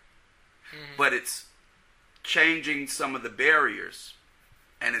funk. But it's changing some of the barriers,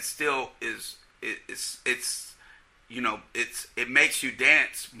 and it still it's it makes you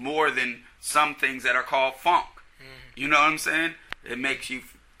dance more than some things that are called funk. You know what I'm saying? It makes you,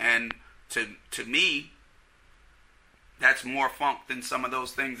 and to me, that's more funk than some of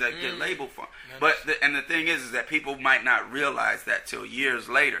those things that get labeled funk. But the thing is that people might not realize that till years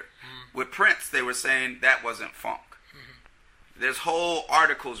later. With Prince, they were saying that wasn't funk. There's whole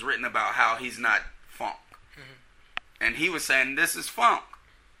articles written about how he's not funk. And he was saying, this is funk.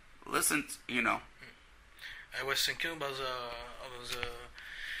 Listen, I was thinking about the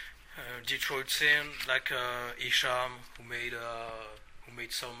Detroit scene, like Isham, who made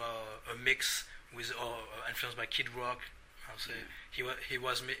some a mix with influenced by Kid Rock. I'll say he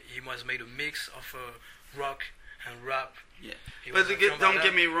was made a mix of rock and rap. Yeah, but don't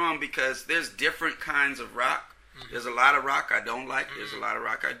get me wrong, because there's different kinds of rock. There's a lot of rock I don't like. There's a lot of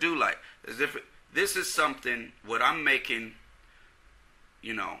rock I do like. There's different. This is something. What I'm making,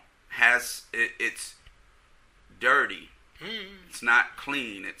 it's dirty. It's not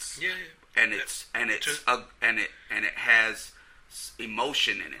clean. It's and it has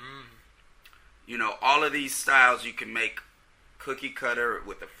emotion in it. All of these styles you can make cookie cutter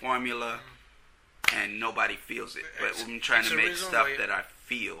with a formula, and nobody feels it. But I'm trying to make stuff that I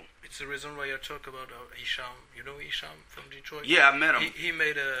feel. It's the reason why I talk about Isham. You know Isham from Detroit? Yeah, I met him. He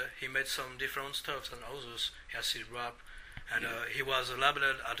made some different stuff than others. He has his rap, And he was labeled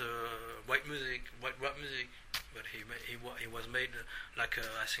at white rap music, but he was made like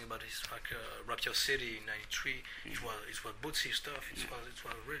I think about his like Rap Your City in '93. It was Bootsy stuff. It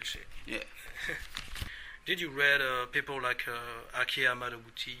was real shit. Yeah. Did you read people like Aki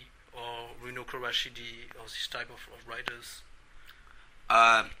Ahmadabuti or Rino Kurashidi or this type of writers?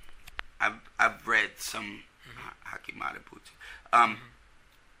 I've read some Aki Ahmadabuti.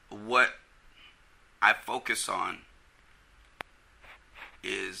 What I focus on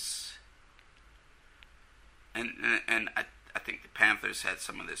is, and I think the Panthers had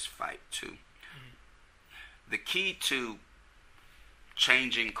some of this fight too. The key to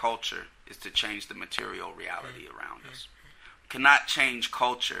changing culture is to change the material reality around us. Cannot change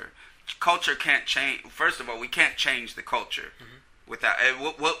culture. Culture can't change. First of all, we can't change the culture without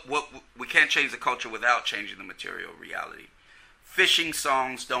we can't change the culture without changing the material reality. Fishing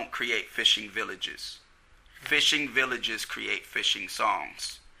songs don't create fishing villages. Fishing villages create fishing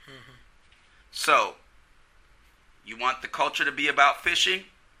songs. So, you want the culture to be about fishing?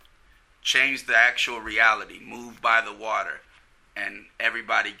 Change the actual reality. Move by the water, and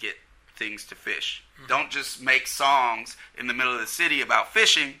everybody get things to fish. Don't just make songs in the middle of the city about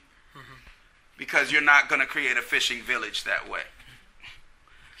fishing, because you're not going to create a fishing village that way.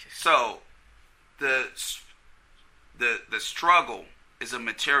 So, the struggle is a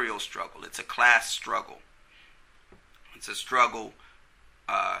material struggle. It's a class struggle. It's a struggle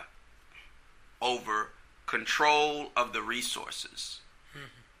over control of the resources.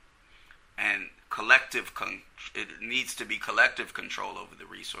 And it needs to be collective control over the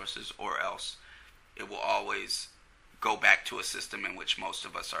resources, or else it will always go back to a system in which most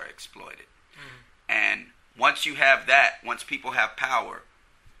of us are exploited. And once you have that, once people have power,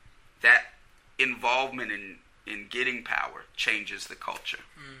 that involvement in getting power changes the culture.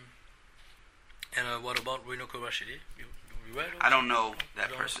 And what about Rino Kurashidi? You read it? I don't know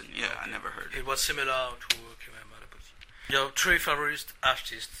that person. Yeah, okay. I never heard it. It was similar to Madabuti. Your 3 favorite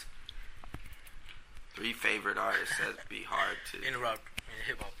artists? 3 favorite artists, that'd be hard to... In rap, in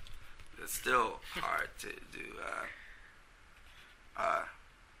hip-hop. It's still hard to do.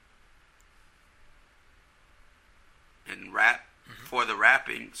 In rap, for the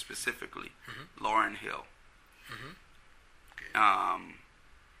rapping specifically, Lauryn Hill. Okay.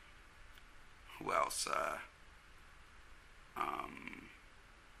 Who else?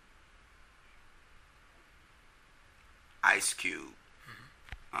 Ice Cube.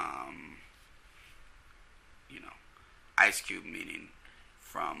 Ice Cube meaning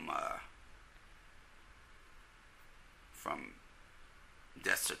from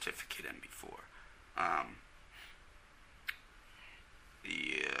Death Certificate and before.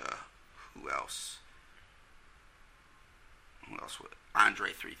 Who else?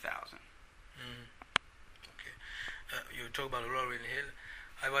 Andre 3000. Okay. You talk about Lauryn Hill.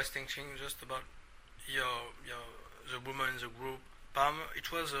 I was thinking just about the woman in the group. Pam,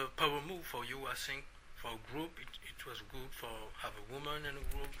 it was a power move for you, I think. For a group, it was good for have a woman in a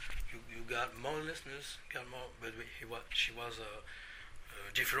group. You got more listeners, got more. But she was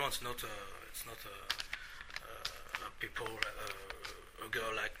different. It's not a people, a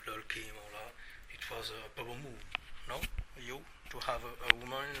girl like Lil Kim or that. It was a power move. No, you to have a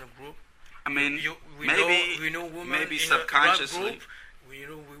woman in a group. I mean, we know women maybe in subconsciously. A group. We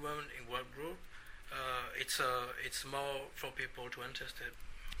know women in what group. It's more for people to interested.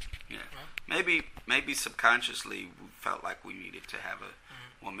 Yeah, maybe subconsciously we felt like we needed to have a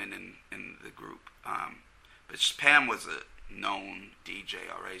woman in the group. But Pam was a known DJ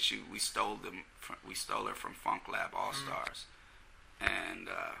already. We stole her from Funk Lab All Stars, and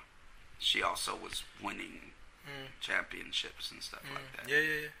she also was winning championships and stuff like that.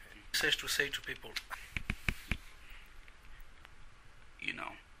 Yeah. Message to say to people.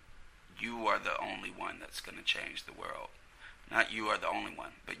 You are the only one that's going to change the world. Not you are the only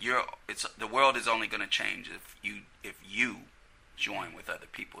one, but the world is only going to change if you join with other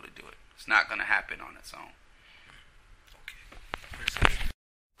people to do it. It's not going to happen on its own. Okay.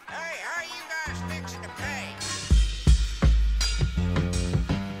 Hey, how are you guys fixing to pay?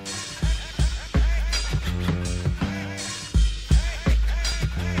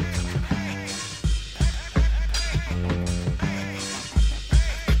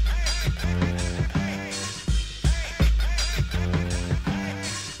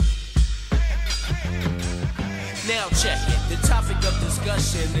 Now check it, the topic of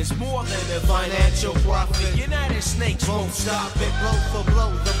discussion is more than a financial profit. United Snakes won't stop it. Blow for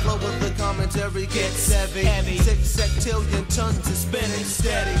blow, the flow of the commentary gets heavy. 6 sectillion tons is spinning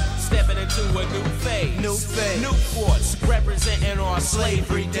steady. Stepping into a new phase. New ports representing our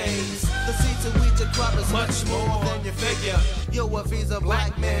slavery days. The seed to eat your crop is much more than you figure. Yo, if he's a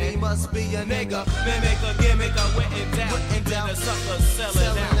black man, he must be a nigga. Mimic a gimmick, I went and down. The sucker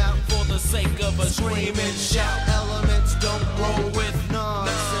selling out for the sake of a scream and shout. Elements don't roll with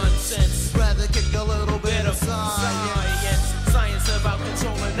nonsense. Rather kick a little bit of science. Science about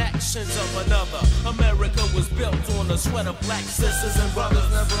controlling actions of another. America was built on the sweat of black sisters and brothers.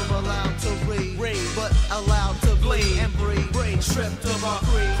 Never allowed to read, but allowed to bleed and breathe. Stripped of our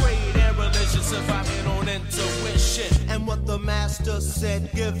creed and religion, surviving on intuition. And what the master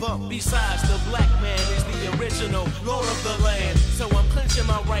said, give up. Besides, the black man is the original lord of the land. So I'm clenching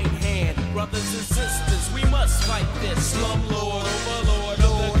my right hand. Brothers and sisters, we must fight this slumlord, overlord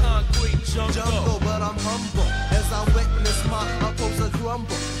of the concrete jungle. But I'm humble as I witness my opposer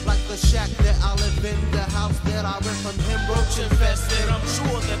crumble. Like the shack that I live in, the house that I rent from him, roach infested. I'm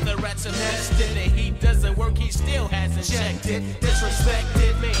sure that the rats are nested. The heat doesn't work, he still hasn't checked it.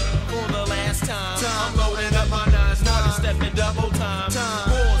 Disrespected me for the last time. I'm loading up my nine, stepping double time.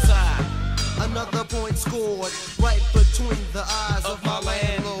 Bullseye. Another point scored right between the eyes of my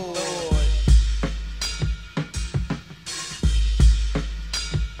landlord.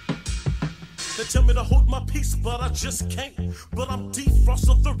 They tell me to hold my peace, but I just can't. But I'm defrost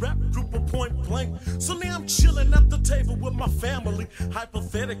of the rap group of Point Blank. So now I'm chilling at the table with my family,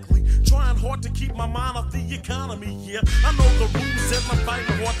 hypothetically, trying hard to keep my mind off the economy. Yeah, I know the rules and I'm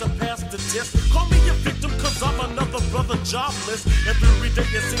fighting hard to pass the test. Call me a victim, cause I'm another brother jobless. Every day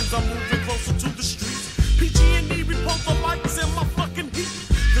it seems I'm moving closer to the streets. PG&E report the lights and my fucking heat.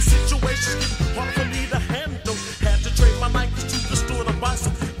 The situation's getting hard for me to handle. Had to trade my Nikes to the store to buy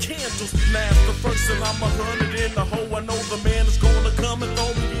some candles. Now the first and I'm 100 in the hole. I know the man is gonna come and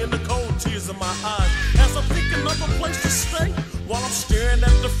throw me in the cold tears in my eyes. As I'm thinking of a place to stay, while I'm staring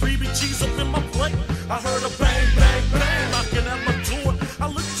at the freebie cheese up in my plate, I heard a bang, bang, bang knocking at my door. I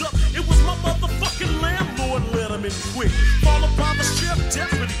looked up, it was my motherfucking landlord. Let him in quick, followed by the sheriff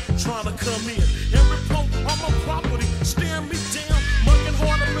deputy trying to come in and report on my property, staring me down, mugging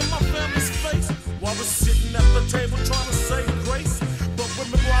hard up in my family's face. While we're sitting at the table trying to say grace. But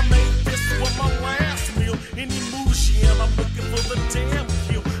remember I made this for my last meal. Any mooshy and I'm looking for the damn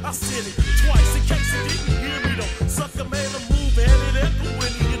kill. I said it twice in case he didn't hear me though. Sucker made a move and it echoed when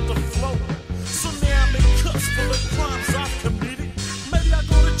he hit the floor. So now I'm in cuffs for the crimes I've committed. Maybe I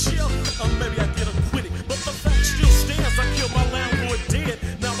go to jail or maybe I get acquitted. But the fact still stands, I killed my landlord dead.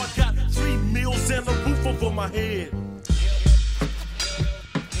 Now I got 3 meals and a roof over my head.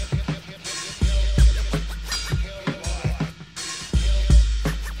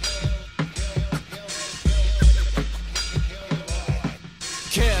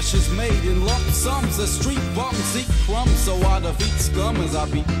 Cash is made in lump sums, the street bums eat crumbs. So I defeat scum as I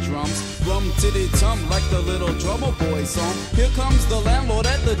beat drums. Rum titty tum like the little drummer boy song. Here comes the landlord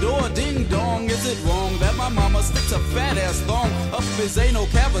at the door, ding dong. Is it wrong that my mama sticks a fat ass thong up his anal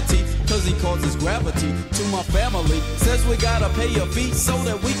cavity? Cause he causes gravity to my family. Says we gotta pay a fee so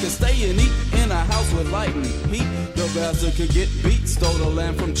that we can stay and eat in a house with light and heat. The bastard could get beat, stole the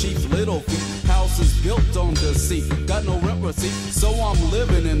land from Chief Little Feet. House is built on deceit, got no rent receipt, so I'm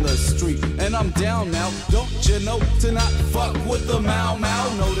living in the street. And I'm down now, don't you know, to not fuck with the Mau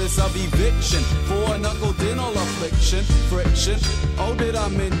Mau. Notice of eviction for a knuckle dental affliction. Friction, oh did I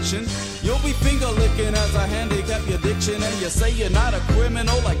mention? You'll be finger licking as I handicap your diction. And you say you're not a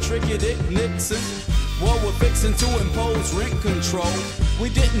criminal like Tricky Dick Nixon. Well, we're fixing to impose rent control. We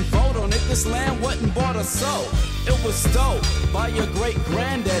didn't vote on it, this land wasn't bought or sold. It was stole by your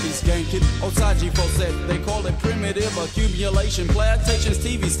great-granddaddy's gankin'. Osajifo said they call it primitive accumulation. Plantations,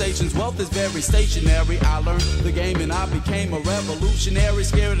 TV stations, wealth is very stationary. I learned the game and I became a revolutionary.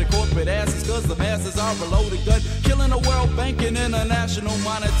 Scared of the corporate asses cause the masses are a loaded gun. Killing the World Bank and International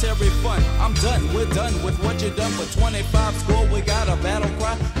Monetary Fund. I'm done, we're done with what you done for 25 score. We got a battle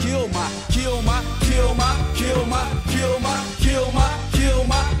cry. Kill my, kill my, kill my, kill my, kill my, kill my, kill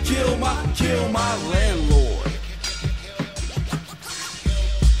my, kill my, kill my landlord.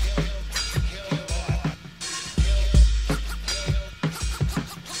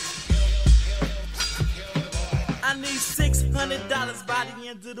 I need $600 by the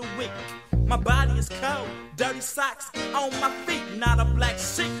end of the week. My body is cold, dirty socks on my feet, not a black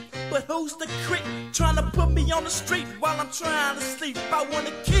sheep. But who's the creep trying to put me on the street while I'm trying to sleep? I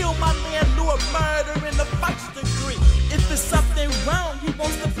wanna kill my landlord, murder in the first degree. If there's something wrong, he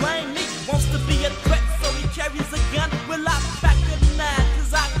wants to blame me. Wants to be a threat, so he carries a gun. Well, I back a 9,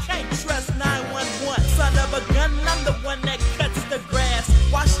 cause I can't trust 911. Son of a gun, I'm the one that cuts the grass.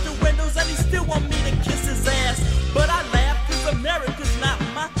 Wash the windows and he still want me to kiss his ass. But I laugh cause America's not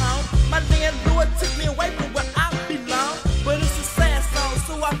my home. My landlord took me away from where I belong. But it's a sad song,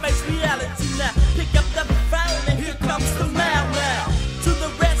 so I face reality.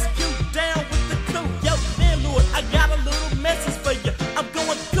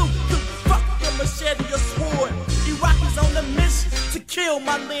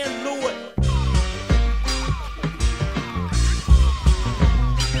 landlord.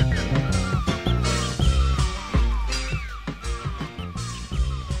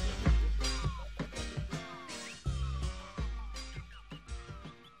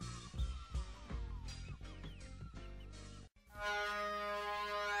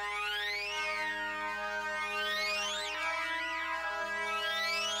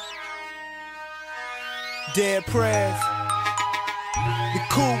 Dead prayers, the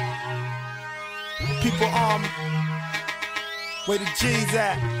Coup, People Army, where the G's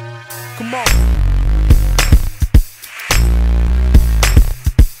at? Come on.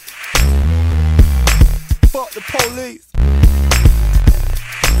 Fuck the police.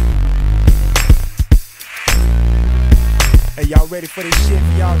 Hey, y'all ready for this shit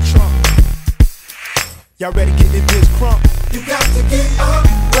for y'all Trump? Y'all ready to get this bitch crump? You got to get up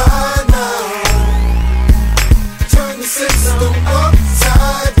right now. Turn the system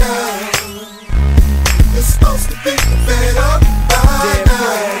upside down. You're supposed to be fed up by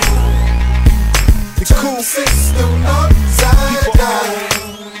now. Turn the system upside down.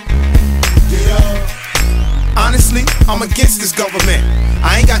 Honestly, I'm against this government.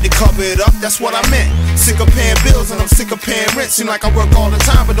 I ain't got to cover it up, that's what I meant. Sick of paying bills and I'm sick of paying rent. Seem like I work all the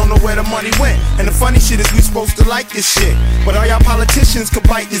time but don't know where the money went. And the funny shit is we supposed to like this shit, but all y'all politicians could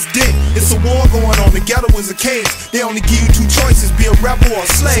bite this dick. It's a war going on, the ghetto is a cage. They only give you two choices, be a rebel or a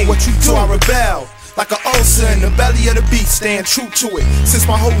slave. So what you do? So I rebel. Like an ulcer in the belly of the beast, staying true to it. Since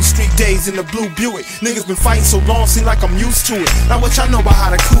my whole street days in the blue Buick, niggas been fighting so long, seem like I'm used to it. Now what y'all know about how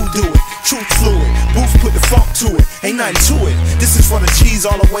the Coup do it? Truth fluid, Booth put the funk to it, ain't nothing to it. This is for the cheese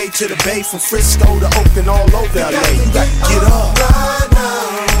all the way to the Bay, from Frisco to Oakland, all over LA. You got to get up right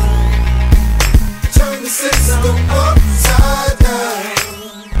now. Turn the system upside down.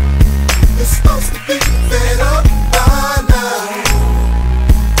 You're supposed to be fed up by now.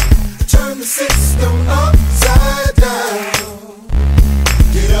 Turn the system upside down.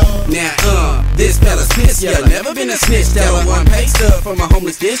 Get up. Now, this fella's piss yeller. Never been a snitch teller. One pay stub from a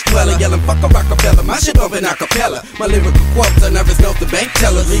homeless dish dweller. Yelling fuck a Rockefeller. My shit bumping acapella. My lyrical quotes, I never know the bank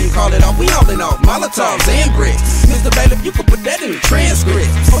tellers. We can call it off, we hauling off Molotovs and bricks. Mr. Bailiff, you can put that in the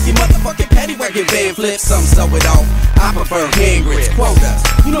transcript. Hope your motherfucking patty wagon van flips. Some sew it off. I prefer hand grits. Quote us.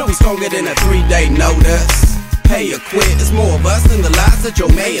 You know we stronger than a 3-day notice. Pay or quit, it's more of us than the lies that your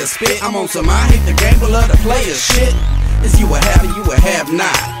mayor spit. I'm on some I hate the gamble of the players shit. It's you a have and you a have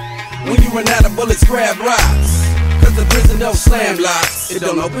not. When you run out of bullets, grab rocks. Cause the prison don't slam locks. It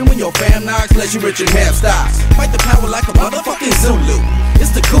don't open when your fam knocks, unless you rich and have stocks. Fight the power like a motherfucking Zulu.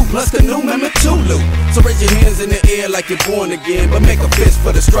 It's the Coup plus Canoe, remember Tulu. So raise your hands in the air like you're born again, but make a fist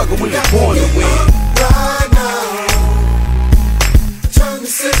for the struggle when you're born to win. Right now. Turn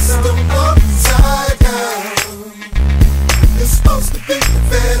the system upside down. You're supposed to be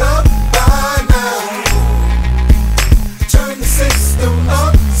fed up by now. Turn the system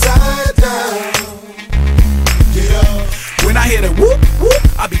upside down. Get up. When I hear the whoop,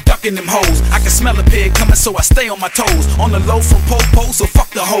 whoop, I be ducking them hoes. I can smell a pig coming, so I stay on my toes. On the low from Popo, so fuck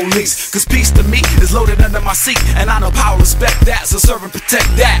the whole lease. Cause peace to me is loaded under my seat. And I know power, respect that, so serve and protect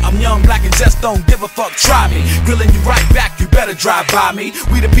that. I'm young, black, and just don't give a fuck, try me. Grilling you right back, you better drive by me.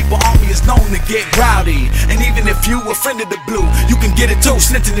 We the People Army is known to get rowdy. And even if you a friend of the blue, you can get it too.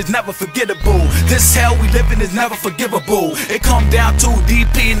 Snitching is never forgettable. This hell we live in is never forgivable. It come down to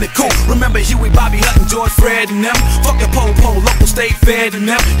DP and the Coup. Remember Huey, Bobby Hutton, George, Fred, and them. Fuck the Popo, local state fed and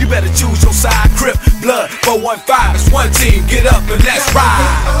them. You better choose your side, Crip, Blood, 415. It's one team, get up and let's ride.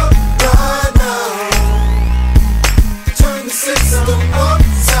 Right now. Turn the system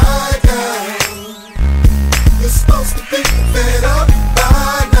upside down. You're supposed to be fed up